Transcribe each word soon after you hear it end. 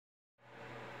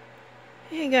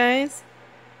Hey guys,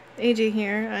 AJ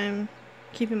here. I'm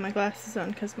keeping my glasses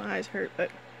on because my eyes hurt, but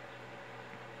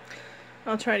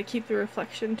I'll try to keep the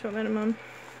reflection to a minimum.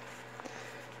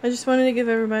 I just wanted to give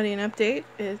everybody an update.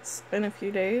 It's been a few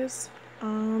days.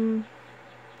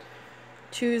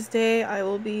 Tuesday I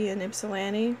will be in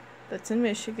Ypsilanti, that's in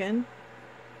Michigan,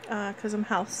 because I'm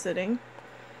house sitting.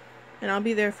 And I'll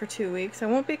be there for 2 weeks. I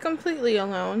won't be completely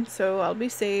alone, so I'll be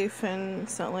safe, and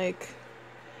it's not like,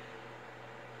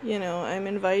 you know, I'm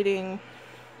inviting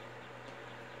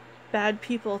bad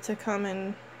people to come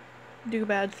and do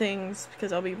bad things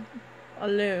because I'll be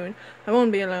alone. I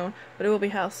won't be alone, but it will be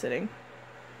house sitting.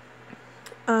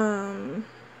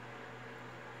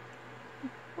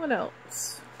 What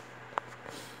else?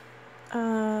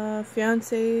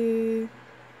 Fiance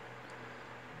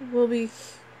will be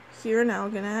here in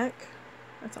Algonac.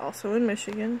 That's also in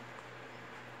Michigan.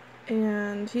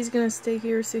 And he's gonna stay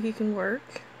here so he can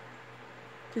work,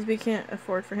 because we can't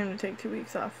afford for him to take 2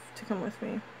 weeks off to come with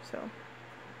me, so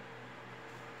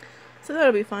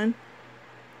that'll be fun.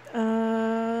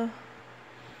 The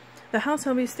house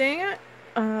I'll be staying at,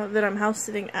 that I'm house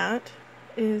sitting at,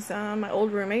 is my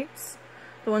old roommates,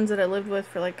 the ones that I lived with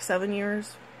for like 7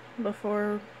 years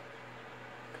before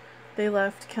they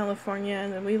left California,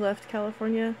 and then we left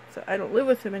California, so I don't live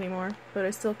with them anymore, but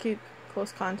I still keep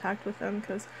close contact with them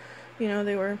because, you know,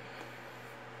 they were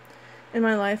in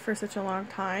my life for such a long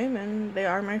time, and they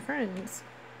are my friends.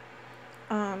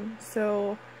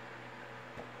 So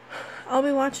I'll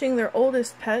be watching their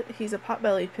oldest pet. He's a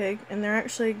pot-bellied pig, and they're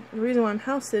actually, the reason why I'm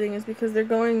house sitting is because they're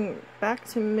going back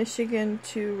to Michigan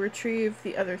to retrieve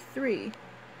the other 3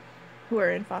 who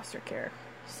are in foster care.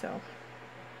 So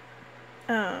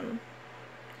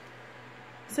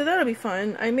that'll be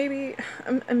fun.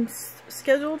 I'm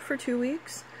scheduled for 2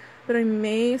 weeks, but I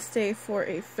may stay for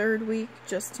a 3rd week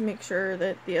just to make sure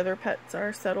that the other pets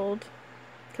are settled,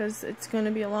 because it's going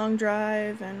to be a long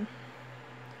drive, and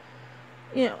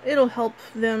you know, it'll help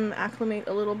them acclimate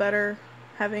a little better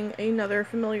having another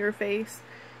familiar face,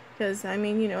 because I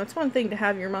mean, you know, it's one thing to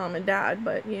have your mom and dad,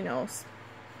 but you know,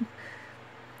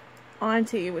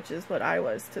 auntie, which is what I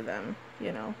was to them,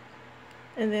 you know.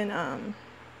 And then I'm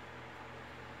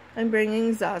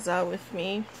bringing Zaza with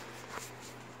me,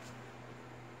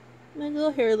 my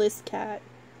little hairless cat.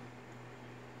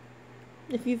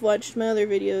 If you've watched my other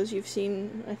videos, you've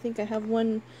seen, I think I have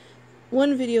one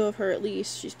video of her at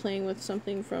least. She's playing with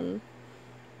something from,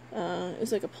 it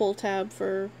was like a pull tab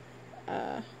for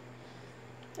a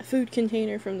food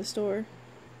container from the store.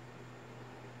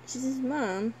 She says,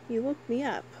 "Mom, you woke me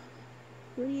up.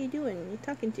 What are you doing? You're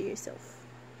talking to yourself.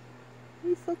 What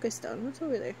are you focused on? What's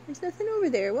over there? There's nothing over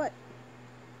there. What?"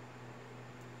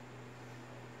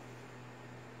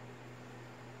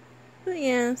 But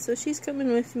yeah, so she's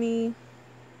coming with me.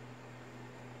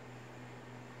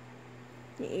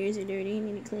 Your ears are dirty. You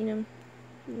need to clean them.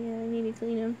 Yeah, I need to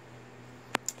clean them.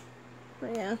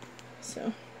 But yeah,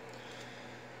 so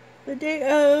the day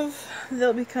of,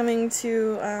 they'll be coming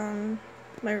to,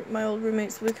 my old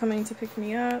roommates will be coming to pick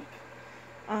me up.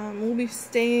 We'll be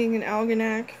staying in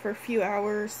Algonac for a few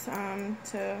hours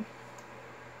to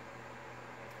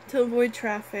avoid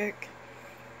traffic.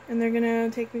 And they're gonna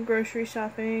take me grocery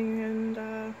shopping, and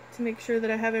to make sure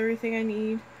that I have everything I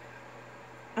need.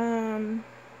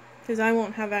 Because I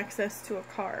won't have access to a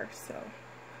car, so.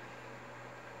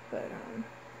 But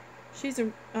she's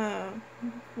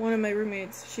one of my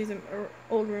roommates. She's an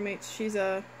old roommate. She's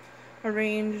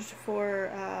arranged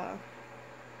for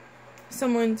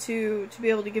someone to be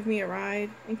able to give me a ride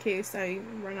in case I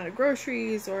run out of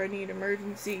groceries or I need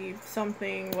emergency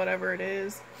something, whatever it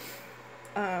is.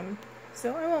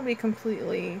 So I won't be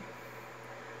completely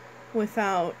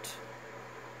without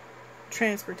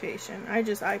transportation.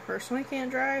 I personally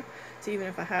can't drive, so even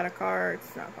if I had a car,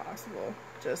 it's not possible.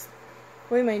 Just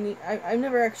way my knee. I've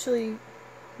never actually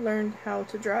learned how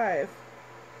to drive.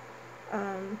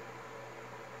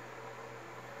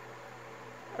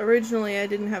 Originally I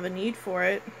didn't have a need for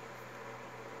it.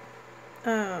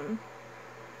 And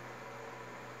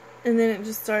then it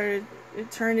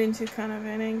turned into kind of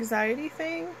an anxiety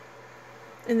thing.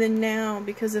 And then now,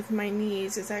 because of my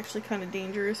knees, it's actually kind of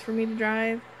dangerous for me to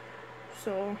drive.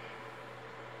 So,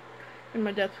 and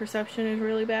my depth perception is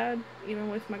really bad, even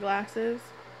with my glasses.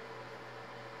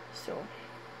 So,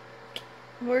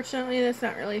 unfortunately, that's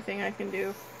not really a thing I can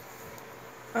do.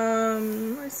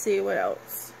 Let's see, what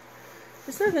else?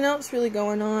 There's nothing else really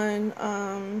going on,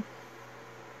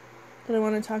 that I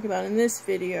want to talk about in this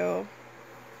video.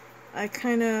 I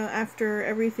kinda, after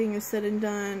everything is said and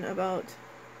done about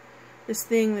this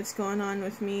thing that's going on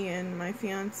with me and my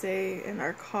fiance and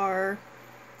our car,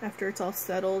 after it's all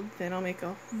settled, then I'll make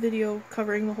a video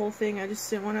covering the whole thing. I just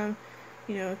didn't want to,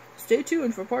 you know, stay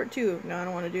tuned for part 2. No, I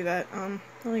don't want to do that. I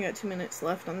only got 2 minutes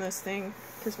left on this thing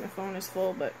because my phone is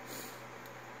full, but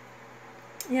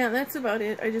yeah, that's about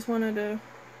it. I just wanted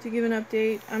to give an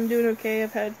update. I'm doing okay.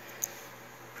 I've had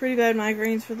pretty bad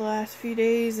migraines for the last few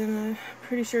days, and I'm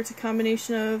pretty sure it's a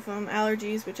combination of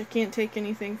allergies, which I can't take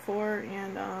anything for,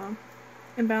 and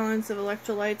imbalance of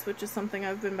electrolytes, which is something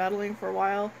I've been battling for a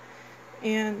while.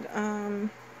 And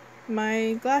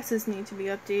my glasses need to be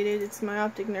updated. It's my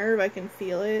optic nerve. I can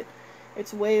feel it.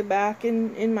 It's way back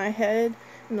in my head.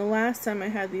 And the last time I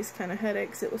had these kind of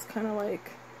headaches, it was kind of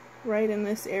like right in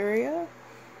this area.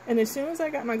 And as soon as I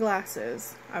got my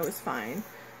glasses, I was fine.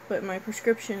 But my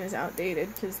prescription is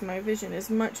outdated because my vision is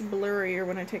much blurrier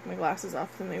when I take my glasses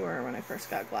off than they were when I first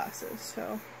got glasses.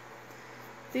 So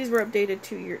these were updated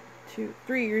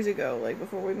 3 years ago, like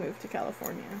before we moved to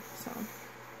California. So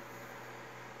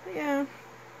but yeah,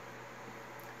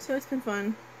 so it's been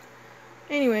fun.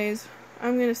 Anyways,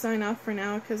 I'm gonna sign off for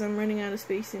now because I'm running out of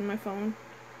space in my phone.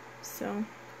 So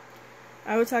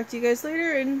I will talk to you guys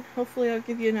later, and hopefully I'll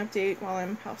give you an update while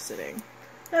I'm house sitting.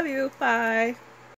 Love you. Bye.